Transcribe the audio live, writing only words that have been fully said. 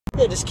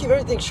Yeah, just keep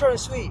everything short and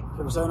sweet.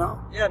 Okay, what's that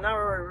now? Yeah, now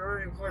we're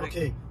already recording.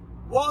 Okay.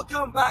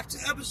 Welcome back to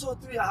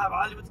episode 3. I have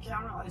Ali with the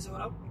camera. Ali, say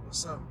what up?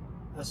 What's up?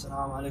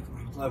 Assalamu alaikum.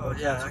 Oh,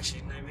 yeah,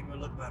 actually, now you make me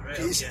look bad, right?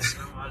 Peace. Okay,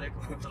 assalamu alaikum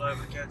wa rahmatullahi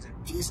wa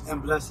barakatuh. Peace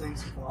and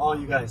blessings for all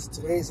you guys.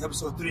 Today's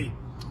episode 3.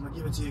 I'm going to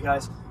give it to you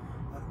guys.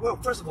 Well,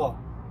 first of all,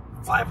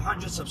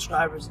 500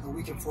 subscribers a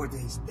week and 4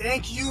 days.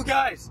 Thank you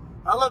guys.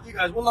 I love you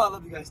guys. Wallah, I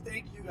love you guys.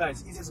 Thank you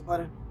guys. Easy as a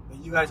button,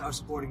 but you guys are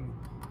supporting me.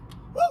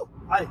 Woo!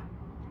 Ali.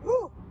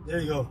 Woo! There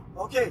you go.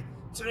 Okay,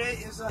 today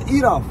is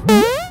Eid off.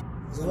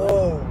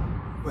 Whoa.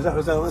 What's that?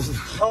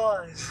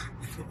 Pause.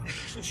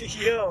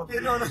 Yo. Okay,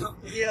 no.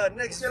 Yeah,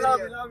 next Chill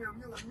video. out, I'm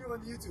new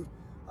on YouTube.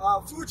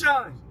 Food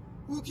challenge.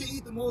 Who can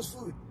eat the most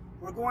food?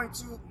 We're going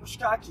to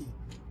Mushkaki,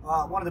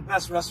 one of the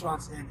best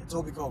restaurants in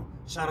Etobicoke.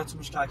 Shout out to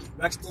Mushkaki,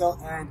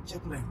 Rexdale and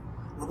Kipling.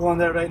 We're going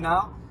there right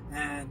now,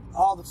 and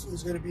all the food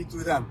is going to be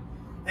through them.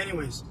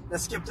 Anyways,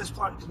 let's skip this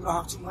part because we don't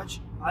have too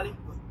much. Ali,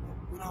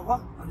 we don't have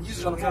what? Use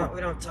it on the phone.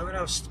 We don't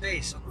have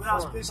space on the phone. We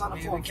don't have space on the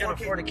phone. We can't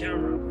afford a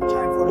camera. We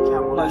can't afford a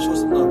camera. We'll like show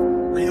some love.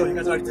 But yo, you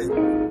guys already did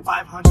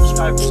 500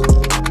 subscribers.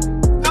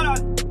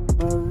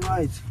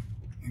 Alright,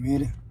 we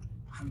made it.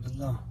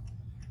 Alhamdulillah.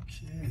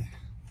 Okay,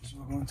 so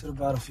we're going to the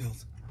battlefield.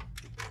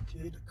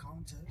 Okay, the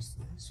contest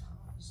is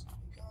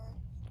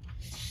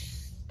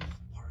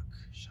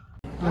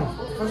No,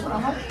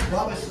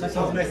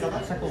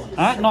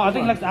 I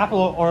think like the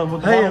apple or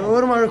with the Hey, bottom.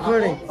 what am I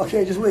recording?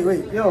 Okay, just wait.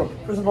 Yo,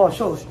 first of all,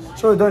 show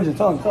the dungeon.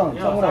 Tell him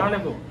what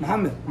up.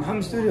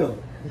 Muhammad Studio.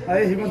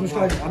 Hey, he runs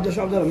Mushkaki.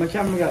 Abdullah, my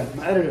camera guy,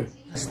 my editor.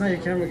 That's not your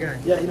camera guy.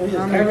 Yeah, you know he is.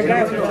 Camera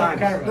guy.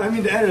 No, I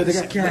mean the editor. The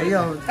guy.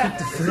 Yo, The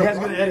guy's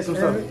gonna edit some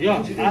stuff. Yeah, I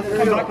have to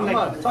come back in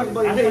like, Talk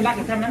about I have to come back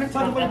in 10 minutes.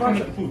 Talk about I'll your come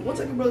make the food. 1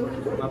 second, brother.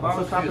 My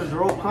barber shop is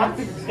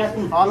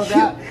RoPunt. All All of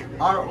that,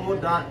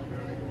 RO.CUTS.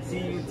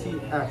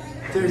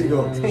 There you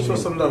go. Show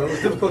some love. It was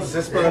difficult to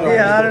say spell it out.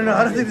 Yeah, I don't know.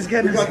 I don't think this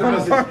guy We knows got the how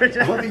message. to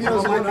One thing he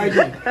knows on IG.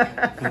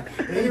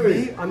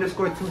 Anyways,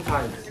 AD_2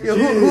 times. Yo,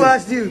 who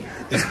asked you?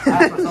 I ask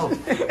myself.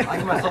 I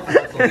give myself an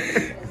asshole.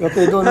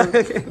 okay,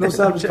 no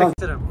savage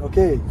content.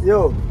 Okay,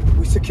 yo,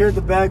 we secured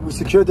the bag. We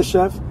secured the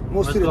chef.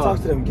 Most people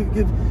talk to them.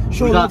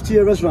 Show love to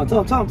your restaurant.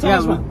 Tell them.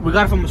 Yeah, we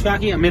got it from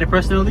Mushkaki. I made it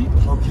personally.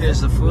 Okay. Here's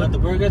the We got food. the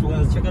burgers. We're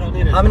gonna check it out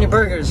later. How many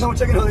burgers? No,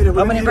 check it out later.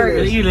 How many We'll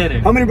burgers? eat later.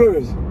 How many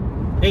burgers?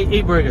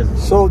 8 burgers.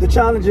 So the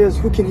challenge is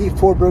who can eat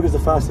 4 burgers the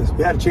fastest.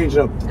 We had to change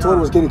it up. The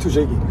total was getting too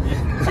shaky.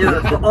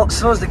 Yeah. Oh,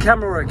 so does the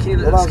camera work? Can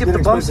you Well, skip the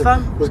bumps,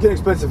 fam? It was getting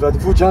expensive. The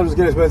food challenge was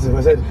getting expensive.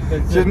 I said,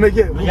 just make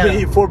it. Who can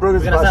eat 4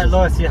 burgers We the gotta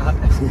start fastest. low.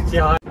 See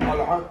how.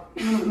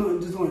 No,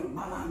 just do it.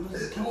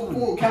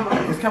 Come on.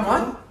 Come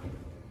on.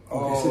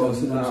 Okay,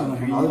 sit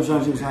down. I'll try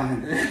to see what's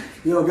happening.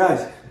 Yo,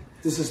 guys,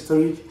 this is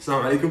Tariq.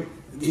 Assalamu alaikum.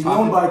 He's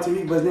known by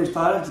Tariq, but his name's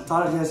Tariq.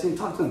 Tariq Yassin.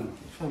 Talk to him.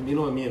 You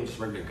know what, me, I'm just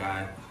a regular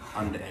guy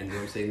on the end, you know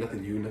what I'm saying?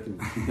 Nothing new, nothing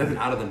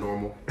out of the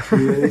normal.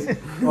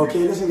 Okay,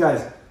 listen,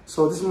 guys.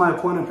 So this is my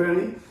point,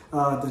 apparently.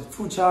 The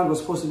food challenge was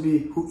supposed to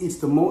be who eats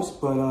the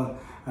most, but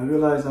I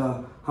realized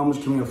how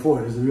much can we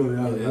afford is the real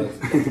reality. Yeah, Right?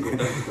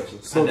 that's the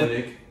question. So,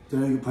 Pandemic.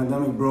 The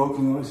pandemic broke,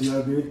 you know,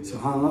 CRB,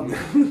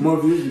 subhanAllah. More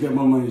views, you get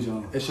more money,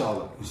 inshallah.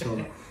 Inshallah.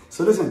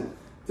 So listen,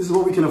 this is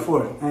what we can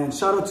afford. And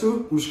shout out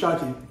to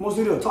Mushkaki. Most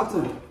video, talk to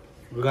them.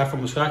 We got it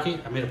from Mushkaki.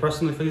 I made it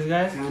personally for these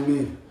guys. And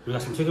me. We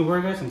got some chicken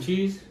burgers, some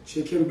cheese.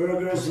 Chicken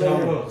burgers.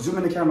 Zoom in. Zoom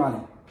in the camera, Ali.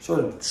 Show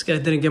them. This guy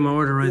didn't get my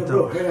order right,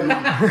 Bro, though. hey,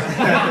 man.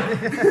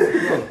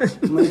 Yo,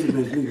 somebody should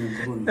be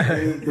leaving.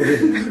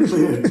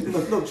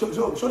 Look,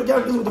 show the guy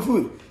with the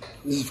food.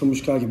 This is from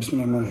Mushkaki.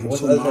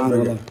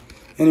 Bismillah.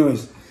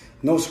 Anyways,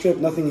 no script,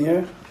 nothing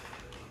here.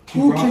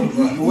 Who can eat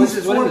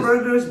these 4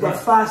 burgers the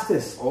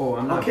fastest? Oh,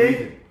 I'm not okay?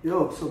 breathing.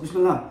 Yo, so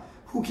Bismillah.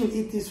 Who can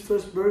eat these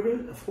first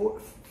burgers, 4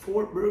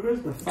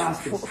 burgers the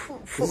fastest?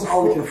 This is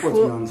all we can afford,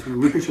 to be honest.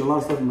 We picture a lot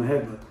of stuff in my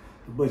head, but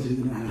the budget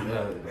didn't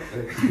have it.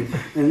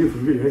 And you for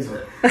me, right? So,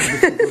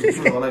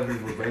 All I do is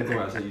wait until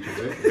I say each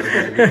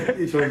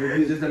other.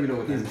 Just let me know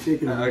what that is.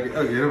 shaking it.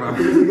 Okay, never mind.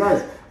 Listen,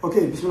 guys.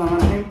 Okay,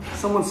 Bismillah.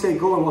 Someone say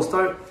go and we'll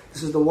start.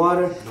 This is the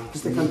water. This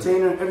is the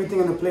container. Everything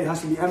in the plate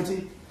has to be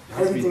empty.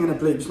 Everything in the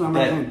plate.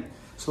 Bismillah.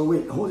 So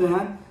wait, hold your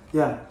hand.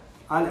 Yeah.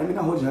 I mean,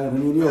 not hold your hand. I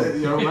mean, yo.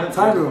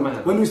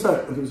 Timer. When do we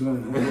start? Okay, Bismillah.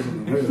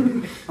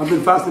 I've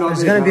been fasting all day.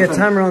 There's gonna be a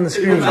timer on the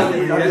screen.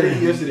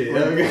 Yesterday.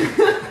 Okay.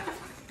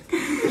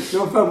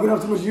 Yo, fam, we don't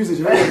have too much usage.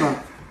 Right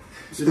now.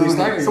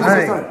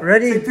 Alright,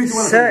 ready,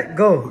 set,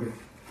 go. Okay.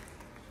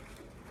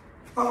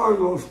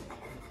 Oh,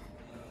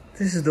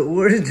 This is the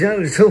worst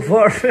challenge so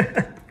far.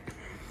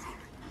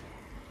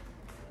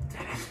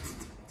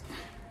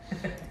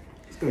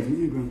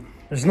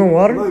 There's no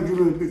water?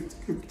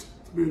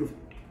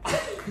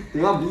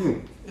 Love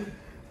you.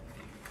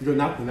 You're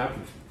napkin.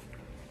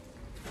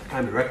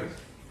 I'm the record.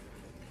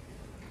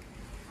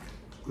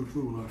 Good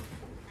food, man.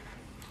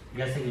 You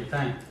guys take your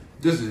time.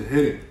 Just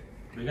hit it.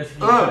 You guys take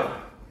your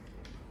time.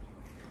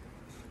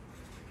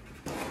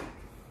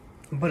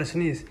 I'm about to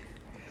sneeze.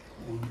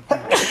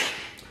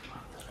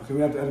 Okay,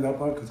 we have to edit that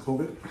part because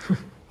COVID.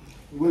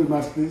 Where's the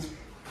mask, please?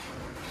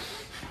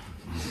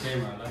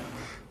 Camera, like.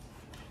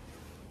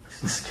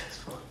 This guy's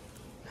fun.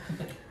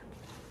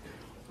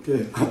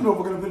 Okay, I don't know if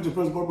we're gonna finish the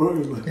first 4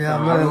 burgers, but Yeah,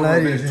 I'm not gonna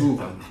lie to you. Two,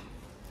 fam.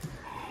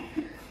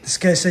 This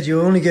guy said you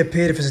only get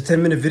paid if it's a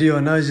 10-minute video,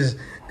 and now he's just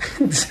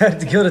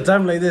decided to kill the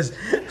time like this.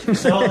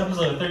 The whole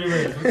episode, 30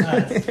 minutes.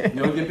 What's that?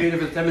 You don't get paid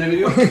if it's a 10-minute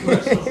video?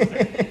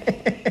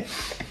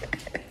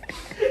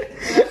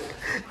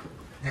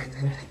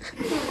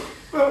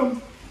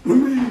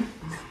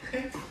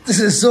 This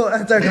is so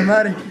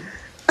anticlimactic.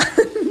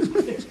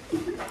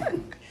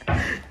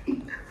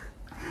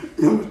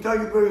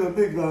 Mushkaki burgers are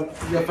big, man.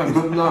 Yeah, fam,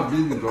 I'm not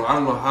vegan, bro. I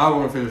don't know how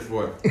we're gonna finish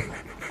 4.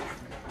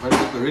 I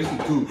just the race to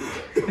 2.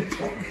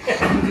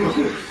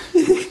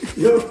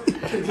 Yo,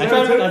 I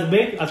tried to make it as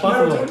big as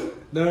possible.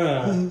 No.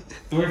 No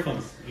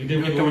refunds. You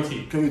didn't get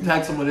warranty. Can we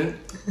tag someone in?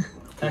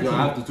 Tag Yo,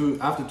 someone.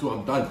 after two,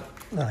 I'm done.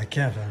 No, I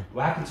can't, man.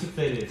 What happened to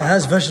Chick-fil-A It this?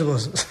 has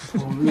vegetables.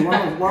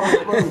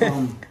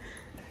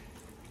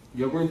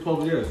 You're wearing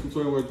 12 years. Who's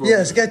wearing 12 Yeah,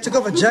 this guy took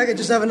off a jacket,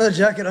 just have another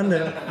jacket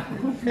under.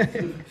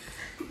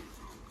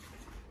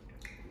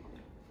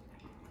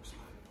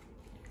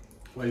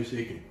 Why are you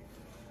shaking?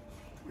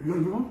 You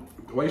gonna do one?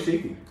 Why are you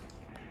shaking?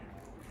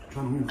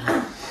 Trying to win.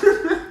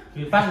 He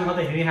was fasting all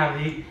day. He didn't have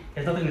he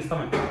has nothing in his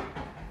stomach.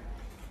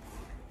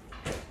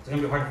 It's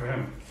gonna be hard for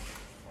him.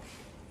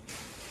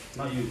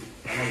 Not you.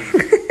 I know you.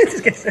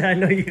 This guy said, I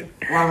know you.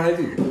 What would I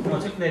do?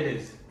 No, Chick-fil-A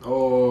is.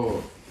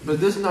 Oh, but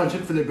this is not a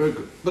Chick-fil-A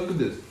burger. Look at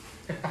this.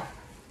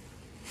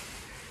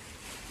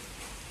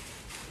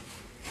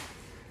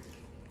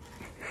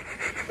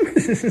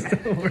 This is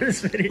the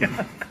worst video.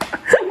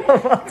 You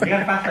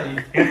gotta fast that. You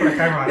gotta put a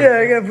camera on it. Yeah,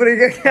 I gotta put it.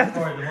 Fast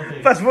forward the whole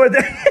thing. Fast forward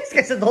there. This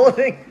guy said the whole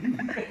thing.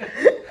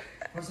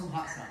 Pour some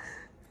hot sauce.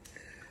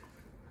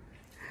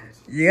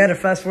 You gotta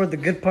fast forward the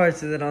good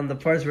parts, and then on the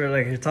parts where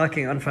like you're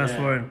talking, unfast Yeah.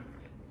 forward.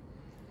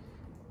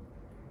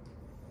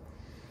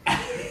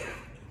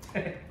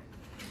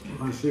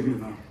 I'm shaking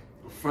it now.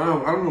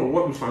 Fam, I don't know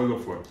what we're trying to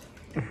look for.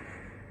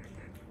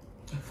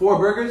 4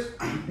 burgers?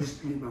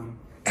 Just eat, man.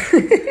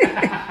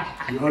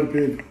 You already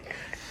paid.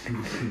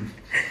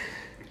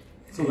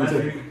 Someone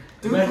said,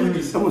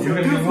 someone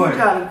said, do food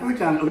challenge, food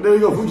challenge. Oh, there you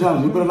go, food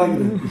challenge. You better like it.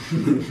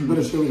 You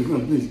better show me,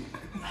 please.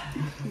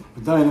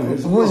 I'm dying of it.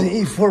 Who doesn't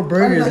eat 4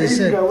 burgers? They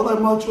said. Well,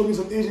 that mouth showed me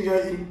some Asian guy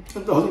eating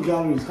 10,000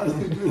 calories. How does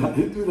he do that?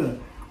 He didn't do that.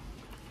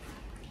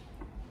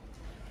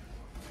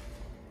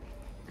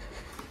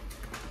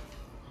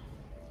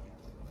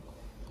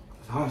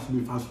 It has to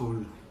be fast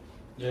forward.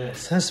 Yeah.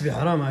 This has to be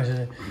haram,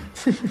 actually.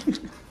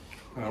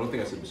 I don't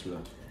think I said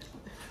bismillah.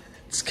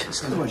 This guy That's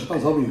said- why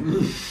Shaitan's helping you.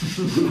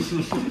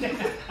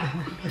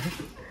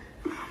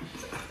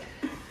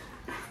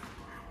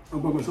 I'm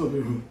by myself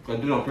here. I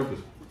did it on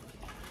purpose.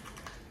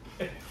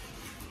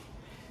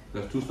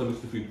 There's 2 stomachs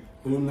to feed.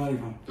 Illuminati,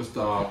 man. Just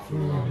we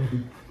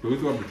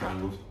go up the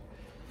triangles.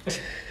 This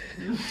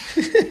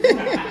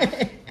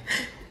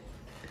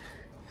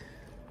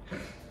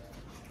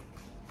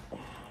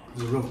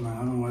is rough, man. I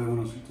don't know why they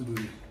want us to do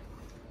this.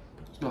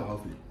 It's not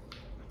healthy.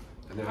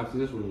 And then after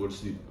this, we're gonna go to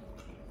sleep.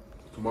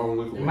 Tomorrow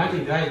we'll wake up.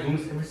 Imagine guys doing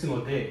this every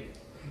single day,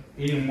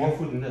 eating more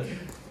food than this.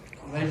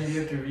 Imagine you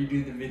have to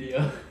redo the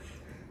video.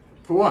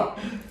 For what?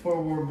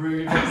 4 more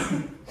burgers.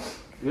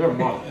 You're a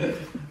mom.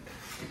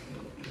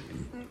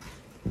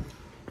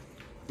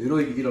 You know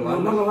you can eat a lot.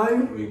 I'm not gonna lie to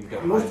We you. can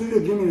get Most high. of you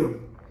give me a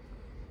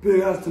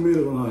big ass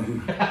tomato behind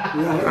you.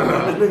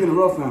 Yeah, it's making it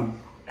rough, man.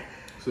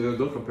 So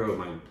don't compare with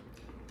mine.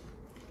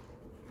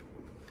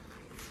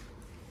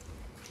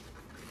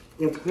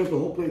 You have to clear up the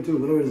whole plate too,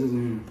 whatever it is in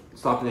here.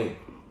 Stop name.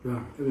 Yeah,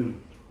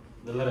 everything.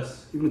 The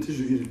lettuce. Even the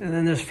tissue, eat it. And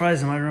then there's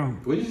fries in my room.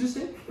 What did you just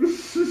say?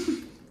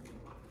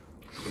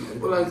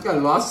 Well, I just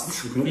got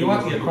lost. He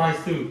wants to get fries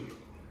too.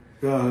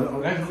 Yeah,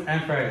 Lettuce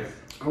and fries.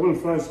 I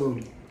wouldn't fry, so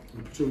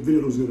the picture of the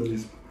video looks good at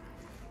least.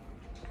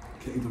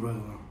 Can't eat the rest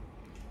of them.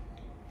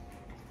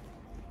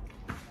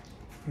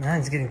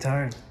 Man's getting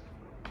tired.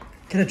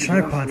 Get a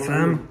tripod,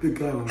 fam. Big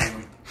guy on that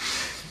one.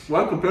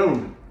 Why compare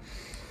with me?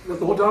 That's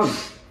the whole time.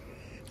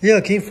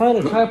 Yeah, can you find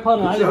a tripod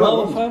on either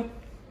level, fam?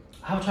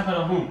 I have a tripod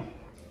at home.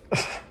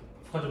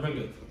 Forgot to bring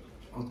it.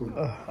 Awkward.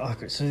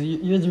 Awkward. So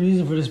you're the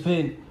reason for this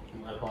pain.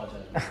 I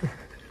apologize.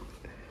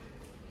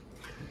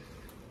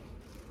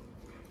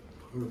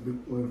 Big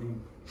oil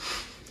room.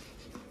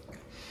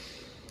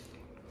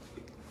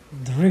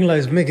 The ring light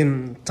is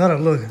making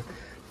Tarek look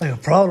like a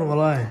problem,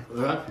 walai.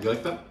 Yeah, you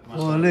like that?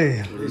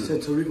 Walai. They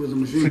said Tariq was a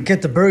machine.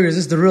 Forget the burgers,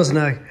 this is the real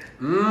snack.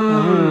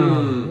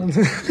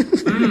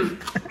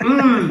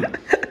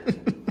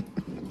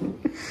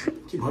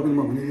 Keep hugging him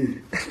up when you eat.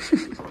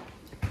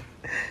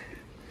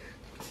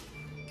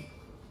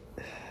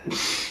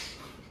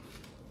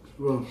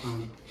 Well,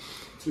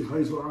 see, how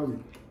you so early?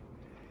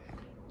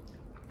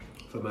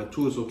 For my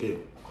 2, it's okay.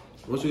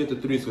 Once you get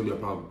to 3, it's gonna be a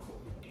problem.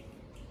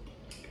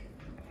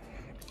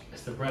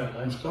 It's the bread,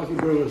 right? Coffee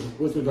burgers,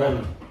 what's the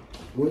dollar?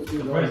 What's the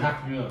The bread is dollar?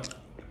 half the meal.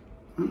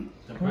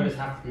 The bread is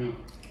half the meal.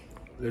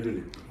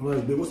 Literally.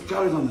 What's the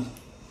calories on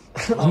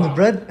this? On the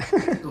bread?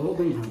 The whole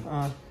thing,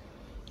 man.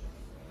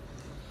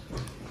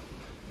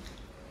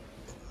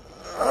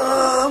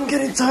 I'm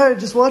getting tired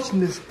just watching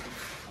this.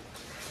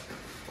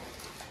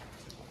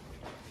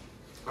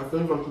 I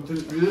think I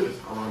continue to do this.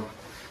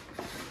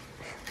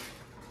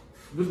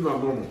 This is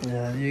not normal.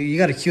 Yeah, you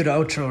gotta cue the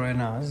outro right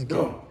now. This is good.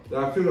 Go.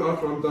 Yeah, I feel the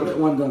outro, I'm done.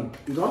 One done.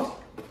 You lost?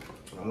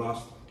 I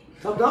lost.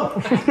 Top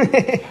down.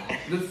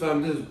 This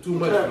fam, this is too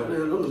much. Yeah,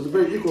 Fam. it's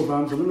very equal,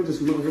 fam. So let me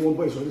just get one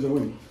bite, so at least I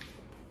win.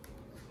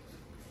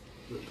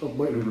 Tough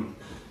bite right now.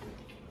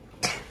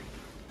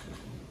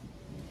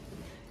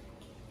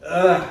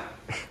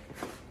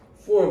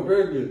 4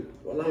 burgers.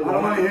 I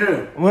don't want to hear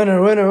it.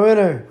 Winner, winner,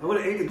 winner. I would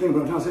have ate the thing, but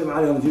I'm trying to save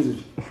Ali on the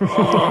usage.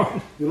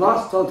 You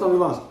lost? Tell me you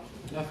lost.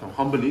 Yeah, fam,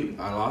 humbly,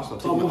 I lost. I'll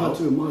Tell take me it how out.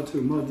 too. Ma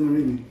too. Ma didn't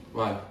read me.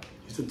 Why?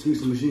 He's a two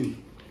machine.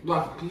 No,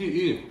 I can keep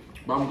eating,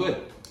 but I'm good.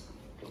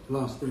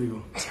 Lost. There you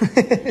go.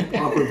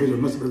 Awkward video.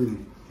 Messed up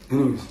everything.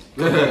 Anyways.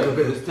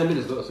 It's 10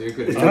 minutes though, so you're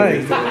good.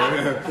 Alright.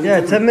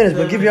 Yeah, 10 minutes,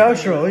 but give your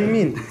outro. What do you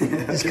mean?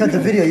 Just cut the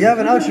video. You have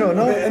an outro,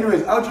 no? Okay,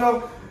 anyways,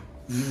 outro.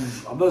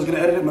 I'm just gonna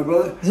edit it, my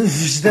brother.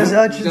 That's the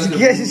outro. Just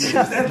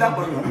edit that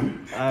part,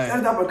 man.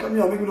 Edit that part. Cut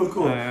me out. Make me look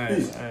cool.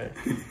 Peace.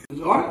 Is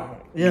it on?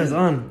 Yeah, it's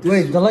on.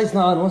 Wait, the light's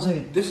not on. 1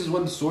 second. This is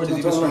when the sword is Don't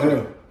even tell me stronger.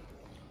 here.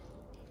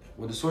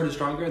 When the sword is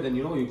stronger, then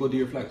you know you go do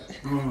your flex.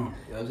 No.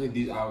 Yeah, I'm saying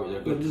these hours are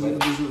But good.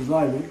 this is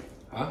live, eh?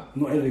 Huh?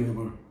 No editing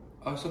anymore.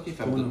 Oh, it's okay,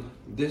 fam.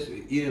 This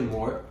eating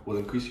more will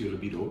increase your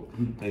libido,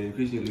 and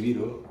increase your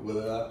libido will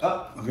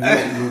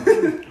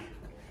Okay.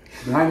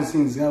 Behind the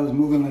scenes, this guy was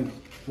moving like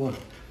what?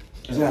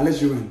 He said, "I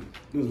let you in."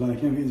 He was like, "I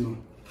can't beat this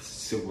one."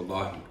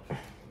 Wallahi.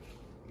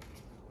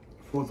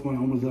 Fourth one,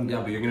 almost done.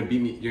 Yeah, but you're gonna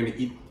beat me. You're gonna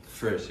eat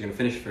first. You're gonna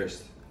finish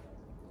first.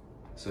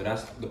 So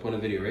that's the point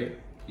of the video, right?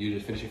 You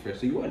just finish it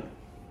first, so you won.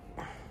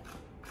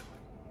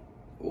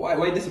 Why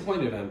are you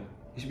disappointed, man?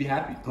 You should be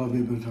happy. That would be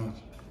a better chance.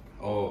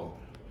 Oh,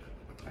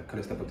 I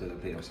couldn't step up to the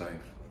plate. I'm sorry.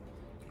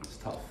 It's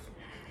tough.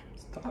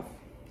 It's tough.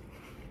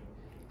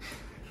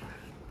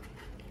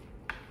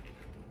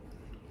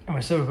 Am I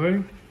still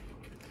recording?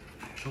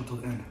 Show till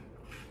the end.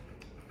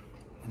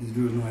 These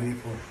viewers know I ate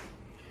for.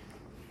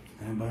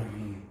 I ain't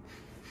buying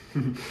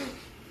them.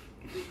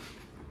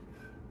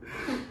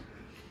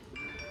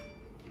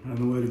 I don't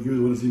know why the viewers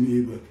want to see me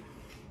eat, but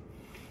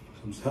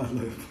some sad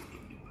life.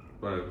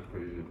 Right.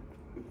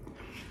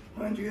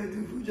 Why don't you guys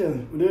do food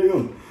challenge? Well, there you go.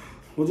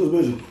 What's so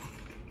special?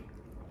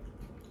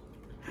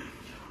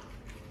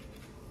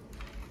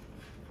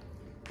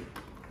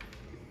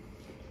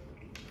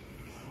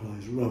 Oh,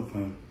 it's rough,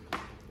 man.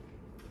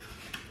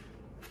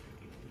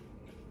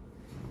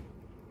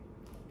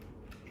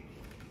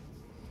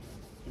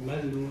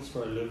 Imagine doing this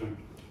for a living.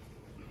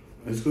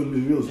 It's gonna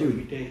be real Every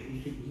soon. day,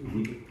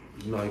 eating.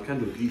 No, you can't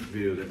do eat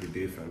videos every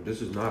day, fam.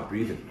 This is not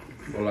breathing.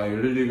 Well, like,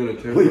 you're literally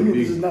gonna turn What do you from mean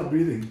being. this is not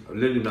breathing? I'm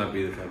literally not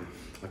breathing, fam.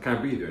 I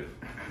can't breathe, right?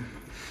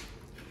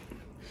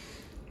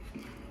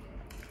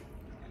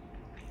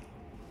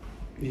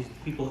 These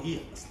people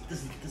eat.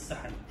 This is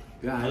sad.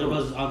 Yeah, My little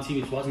brother's on TV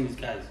just watching these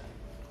guys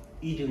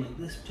eating like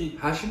this. Too.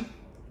 Hashim?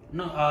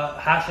 No,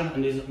 Hashem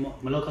and my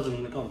little cousin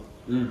when they come.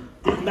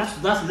 Mm.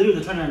 That's literally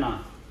the trend right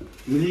now.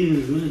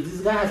 Millions.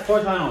 This guy has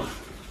 4 channels.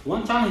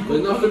 One channel.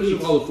 They're not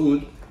finishing all the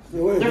food.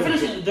 Yeah, wait, They're wait.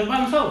 finishing. They're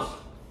by themselves.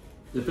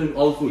 They're finishing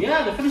all the food.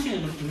 Yeah, they're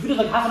finishing. The video's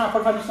like half an hour,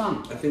 45 minutes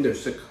long. I think they're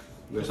sick.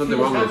 There's The something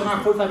video's wrong with half an hour,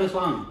 this. 45 minutes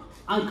long.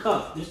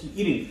 Uncut, just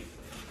eating.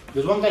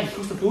 There's one guy who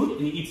cooks the food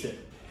and he eats it.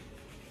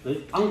 Like,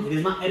 he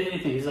does not edit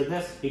anything. He's like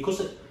this. He cooks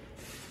it.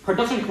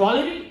 Production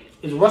quality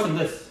is worse than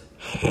this.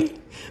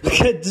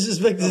 Look at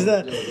disrespect is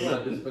that?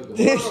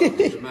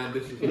 Man,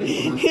 this is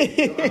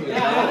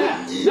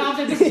Yeah. No, I'm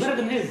saying this is better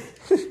than his.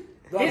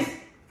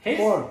 His.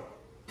 4.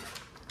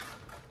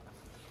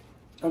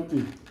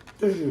 Empty.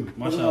 Tissue.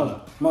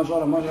 Mashallah.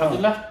 Mashallah, mashallah.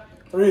 Alhamdulillah.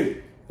 3.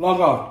 Log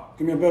off.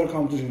 Give me a better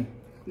competition.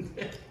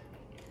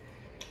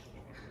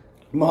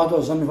 Mahado,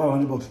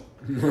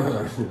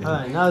 $7,500.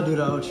 Alright, now do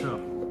the outro.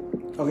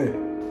 Okay.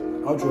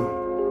 Outro.